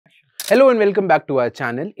Hello and welcome back to our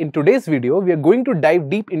channel. In today's video, we are going to dive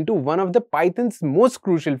deep into one of the Python's most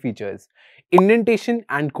crucial features, indentation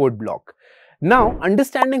and code block. Now,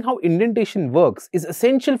 understanding how indentation works is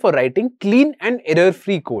essential for writing clean and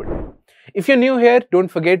error-free code. If you're new here, don't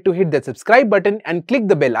forget to hit that subscribe button and click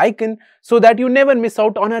the bell icon so that you never miss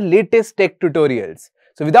out on our latest tech tutorials.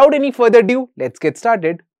 So without any further ado, let's get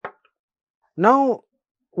started. Now,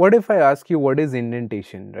 what if I ask you what is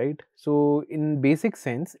indentation, right? So in basic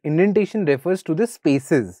sense, indentation refers to the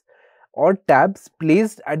spaces or tabs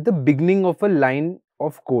placed at the beginning of a line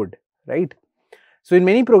of code, right? So in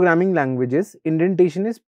many programming languages, indentation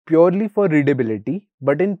is purely for readability,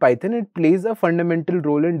 but in Python it plays a fundamental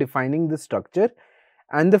role in defining the structure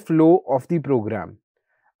and the flow of the program.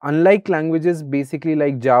 Unlike languages basically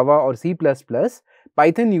like Java or C++,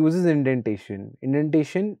 Python uses indentation.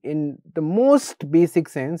 Indentation in the most basic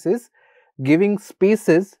sense is giving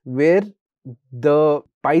spaces where the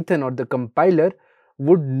Python or the compiler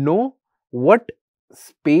would know what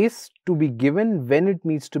space to be given, when it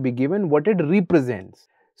needs to be given, what it represents.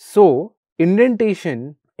 So,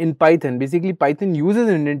 indentation in Python, basically Python uses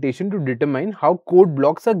indentation to determine how code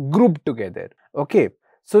blocks are grouped together. Okay,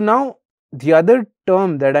 so now the other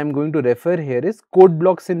term that I'm going to refer here is code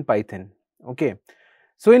blocks in Python. Okay,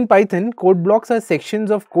 so in Python, code blocks are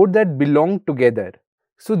sections of code that belong together.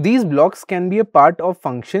 So these blocks can be a part of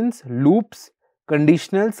functions, loops,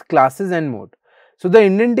 conditionals, classes and more. So the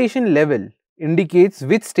indentation level indicates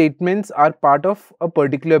which statements are part of a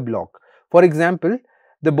particular block. For example,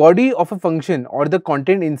 the body of a function or the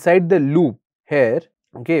content inside the loop here,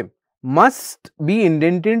 okay, must be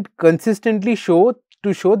indented consistently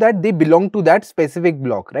to show that they belong to that specific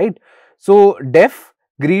block, right? So def,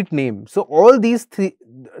 greet, name. So all these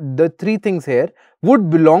the three things here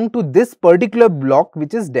would belong to this particular block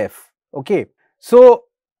which is def. Okay. So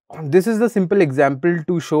this is the simple example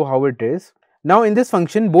to show how it is. Now in this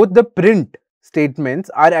function, both the print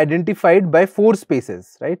statements are identified by 4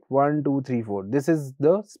 spaces, right? 1, 2, 3, 4. This is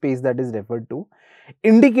the space that is referred to,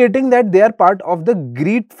 indicating that they are part of the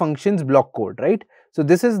greet function's block code, right? So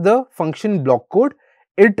this is the function block code.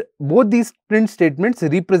 Both these print statements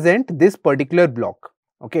represent this particular block.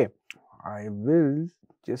 Okay, I will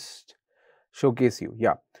just showcase you.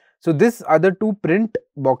 Yeah, so these are the two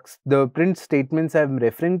the print statements I am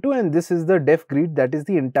referring to, and this is the def greet, that is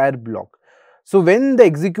the entire block. So when the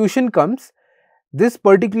execution comes, this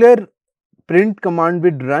particular print command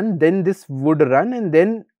would run, then this would run, and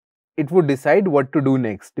then it would decide what to do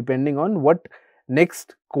next depending on what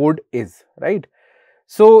next code is, right?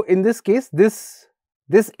 So in this case, this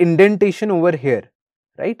indentation over here,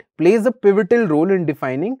 right, plays a pivotal role in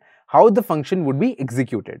defining how the function would be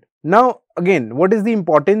executed. Now again, what is the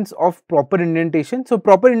importance of proper indentation? So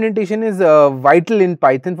proper indentation is vital in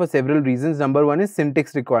Python for several reasons. Number one is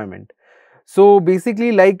syntax requirement. So basically,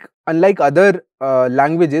 unlike other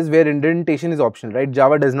languages where indentation is optional, right?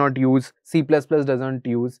 Java does not use, C++ does not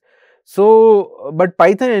use. So but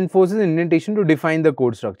Python enforces indentation to define the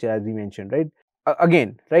code structure, as we mentioned, right?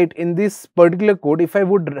 Again, right, in this particular code, if I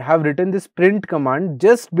would have written this print command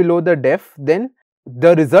just below the def, then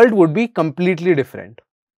the result would be completely different.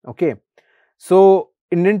 Okay, so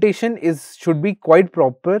indentation should be quite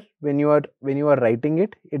proper when you are writing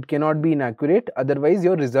it. It cannot be inaccurate, otherwise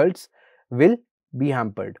your results will be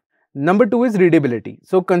hampered. Number 2 is readability.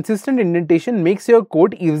 So consistent indentation makes your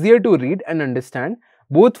code easier to read and understand,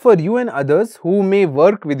 both for you and others who may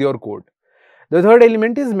work with your code. The third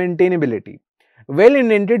element is maintainability.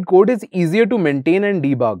 Well-indented code is easier to maintain and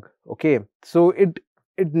debug. Okay, so it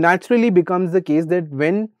naturally becomes the case that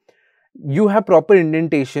when you have proper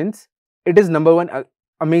indentations, it is number one,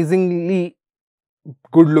 amazingly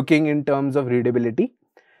good looking in terms of readability.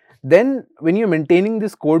 Then when you're maintaining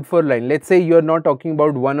this code for line, let's say you're not talking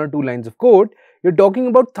about 1 or 2 lines of code, you're talking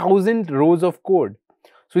about 1000 rows of code.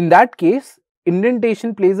 So in that case,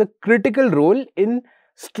 indentation plays a critical role in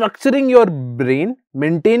structuring your brain,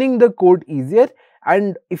 maintaining the code easier,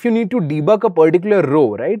 and if you need to debug a particular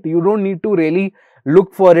row, right, you don't need to really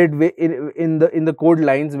look for it in the code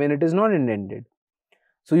lines when it is not indented.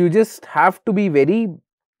 So you just have to be very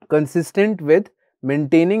consistent with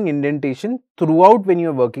maintaining indentation throughout when you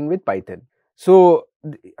are working with Python. So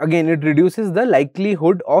again, it reduces the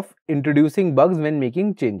likelihood of introducing bugs when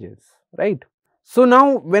making changes, right? So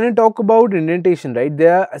now when I talk about indentation, right,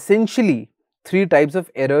 there are essentially 3 types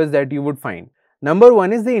of errors that you would find. Number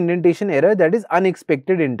 1 is the indentation error, that is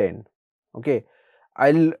unexpected intent. Okay,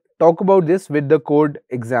 I'll talk about this with the code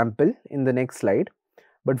example in the next slide.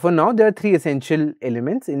 But for now, there are 3 essential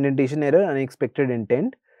elements: indentation error, unexpected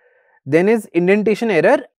intent. Then is indentation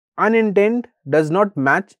error, unintent does not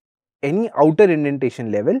match any outer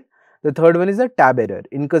indentation level. The third one is a tab error,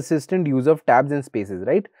 inconsistent use of tabs and spaces,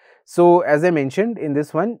 right? So as I mentioned in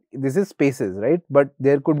this one, this is spaces, right? But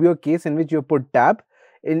there could be a case in which you put tab.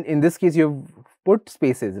 In this case, you've put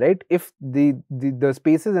spaces, right? If the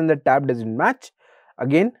spaces and the tab doesn't match,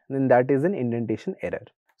 again, then that is an indentation error.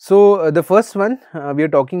 So the first one we are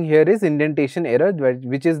talking here is indentation error,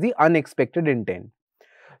 which is the unexpected intent.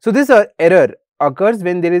 So this error occurs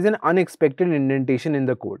when there is an unexpected indentation in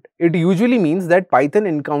the code. It usually means that Python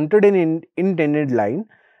encountered an intended line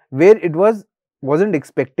where it wasn't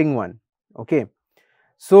expecting one. Okay.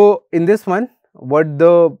 So in this one, what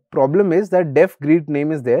the problem is that def greet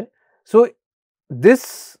name is there. So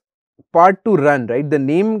this part to run, right, the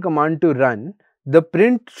name command to run, the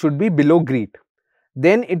print should be below greet.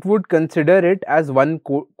 Then it would consider it as one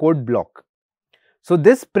code block. So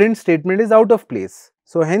this print statement is out of place.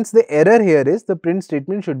 So hence the error here is the print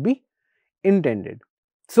statement should be intended.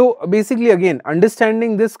 So basically, again,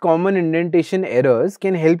 understanding this common indentation errors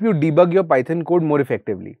can help you debug your Python code more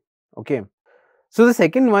effectively. Okay. So the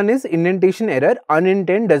second one is indentation error.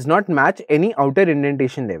 Unintended does not match any outer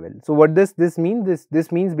indentation level. So what does this mean?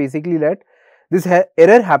 This means basically that this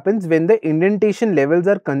error happens when the indentation levels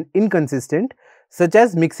are inconsistent, such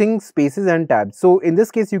as mixing spaces and tabs. So in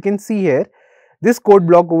this case, you can see here, this code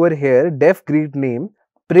block over here, def greet name,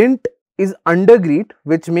 print is under greet,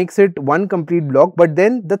 which makes it one complete block. But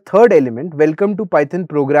then the third element, welcome to Python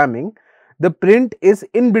programming, the print is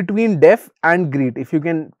in between def and greet, if you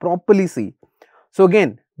can properly see. So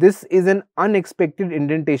again, this is an unexpected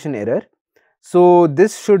indentation error. So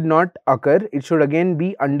this should not occur. It should again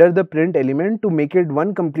be under the print element to make it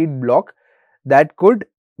one complete block that could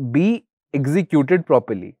be executed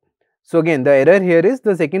properly. So again, the error here is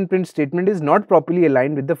the second print statement is not properly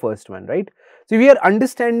aligned with the first one, right? So we are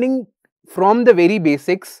understanding from the very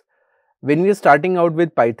basics when we are starting out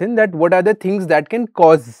with Python that what are the things that can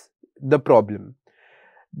cause the problem.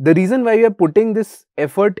 The reason why we are putting this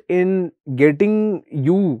effort in getting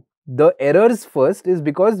you the errors first is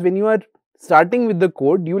because when you are starting with the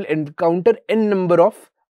code, you will encounter n number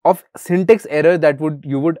of syntax error that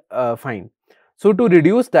you would find. So to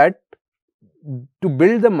reduce that, to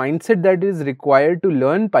build the mindset that is required to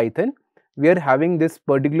learn Python, we are having this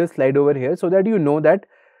particular slide over here so that you know that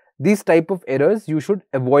these type of errors you should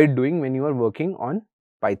avoid doing when you are working on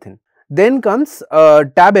Python. Then comes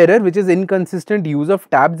tab error, which is inconsistent use of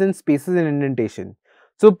tabs and spaces in indentation.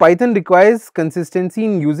 So Python requires consistency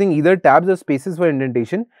in using either tabs or spaces for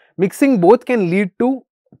indentation. Mixing both can lead to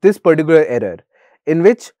this particular error, in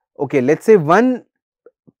which, okay, let's say one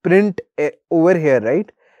print over here,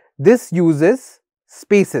 right, this uses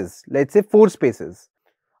spaces, let's say 4 spaces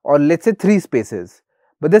or let's say 3 spaces,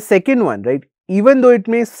 but the second one, right, even though it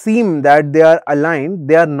may seem that they are aligned,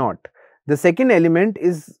 they are not. The second element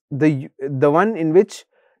is the one in which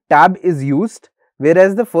tab is used,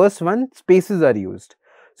 whereas the first one spaces are used.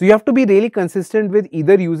 So you have to be really consistent with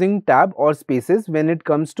either using tab or spaces when it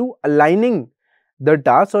comes to aligning the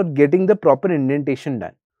task or getting the proper indentation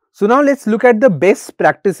done. So now let's look at the best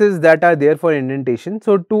practices that are there for indentation.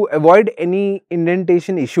 So to avoid any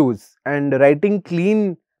indentation issues and writing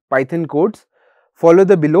clean Python codes, follow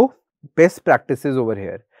the below best practices over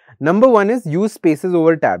here. Number one is use spaces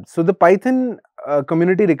over tabs. So the Python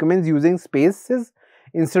community recommends using spaces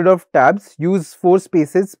instead of tabs. Use 4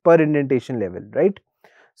 spaces per indentation level, right?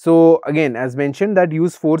 So again, as mentioned, that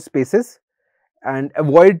use 4 spaces and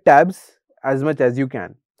avoid tabs as much as you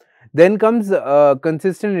can. Then comes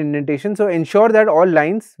consistent indentation. So ensure that all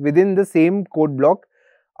lines within the same code block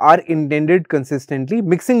are indented consistently.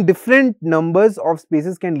 Mixing different numbers of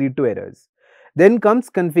spaces can lead to errors. Then comes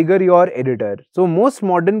configure your editor. So most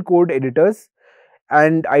modern code editors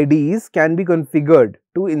and IDEs can be configured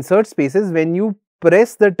to insert spaces when you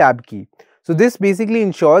press the tab key. So this basically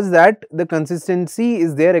ensures that the consistency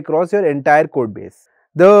is there across your entire code base.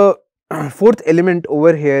 The fourth element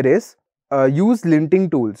over here is use linting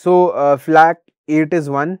tool. So flag 8 is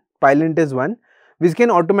 1, pylint is 1, which can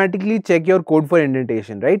automatically check your code for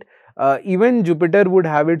indentation, right? Even Jupyter would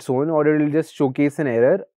have its own, or it will just showcase an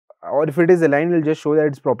error, or if it is aligned, it will just show that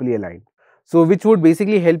it's properly aligned. So which would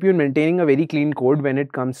basically help you in maintaining a very clean code when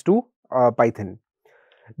it comes to Python.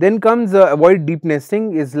 Then comes avoid deep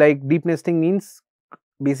nesting. Is like deep nesting means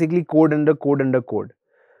basically code under code under code.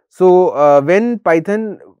 So when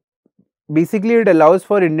Python, basically it allows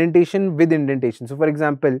for indentation with indentation. So for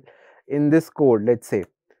example, in this code, let's say,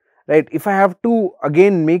 right, if I have to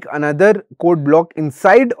again make another code block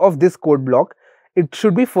inside of this code block, it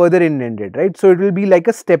should be further indented, right? So it will be like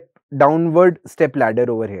a downward step ladder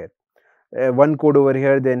over here. One code over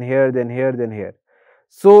here, then here, then here, then here.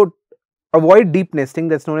 So avoid deep nesting,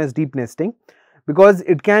 that's known as deep nesting. because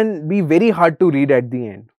it can be very hard to read at the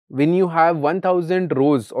end. When you have 1000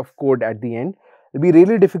 rows of code at the end, it will be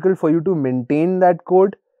really difficult for you to maintain that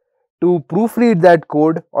code, to proofread that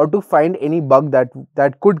code, or to find any bug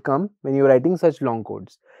that could come when you're writing such long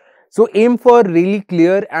codes. So aim for really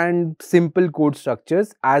clear and simple code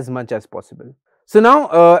structures as much as possible. So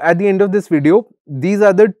now at the end of this video, these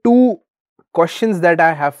are the two questions that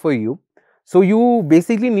I have for you. So you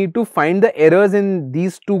basically need to find the errors in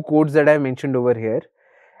these two codes that I mentioned over here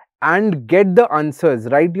and get the answers.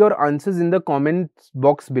 Write your answers in the comments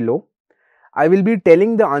box below. I will be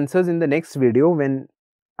telling the answers in the next video. When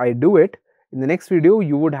I do it, in the next video,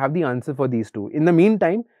 you would have the answer for these two. In the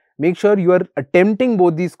meantime, make sure you are attempting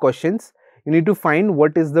both these questions. You need to find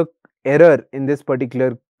what is the error in this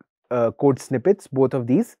particular code snippets, both of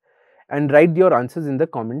these, and write your answers in the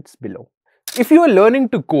comments below. If you are learning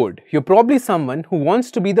to code, you're probably someone who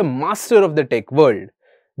wants to be the master of the tech world.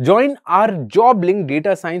 Join our job-linked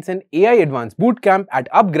data science and AI advanced bootcamp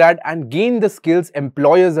at upGrad and gain the skills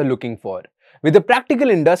employers are looking for. With a practical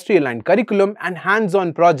industry-aligned curriculum and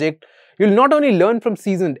hands-on project, you'll not only learn from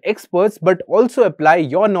seasoned experts but also apply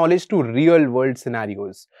your knowledge to real-world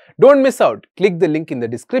scenarios. Don't miss out. Click the link in the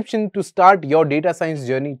description to start your data science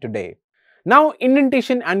journey today. Now,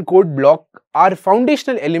 indentation and code block are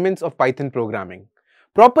foundational elements of Python programming.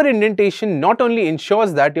 Proper indentation not only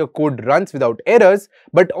ensures that your code runs without errors,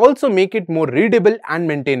 but also make it more readable and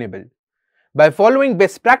maintainable. By following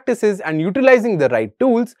best practices and utilizing the right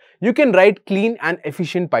tools, you can write clean and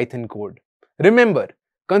efficient Python code. Remember,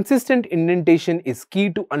 consistent indentation is key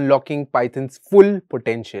to unlocking Python's full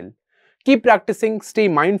potential. Keep practicing, stay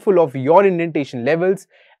mindful of your indentation levels,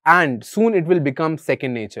 and soon it will become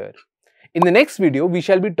second nature. In the next video, we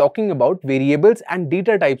shall be talking about variables and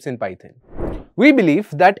data types in Python. We believe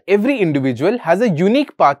that every individual has a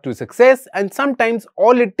unique path to success, and sometimes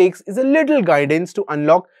all it takes is a little guidance to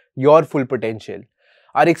unlock your full potential.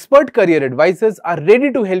 Our expert career advisors are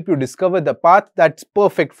ready to help you discover the path that's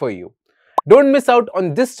perfect for you. Don't miss out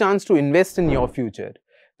on this chance to invest in your future.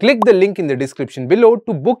 Click the link in the description below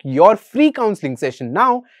to book your free counseling session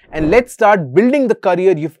now, and let's start building the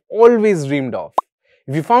career you've always dreamed of.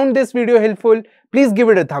 If you found this video helpful, please give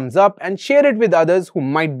it a thumbs up and share it with others who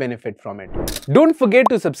might benefit from it. Don't forget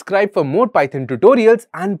to subscribe for more Python tutorials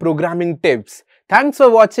and programming tips. Thanks for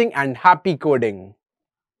watching and happy coding!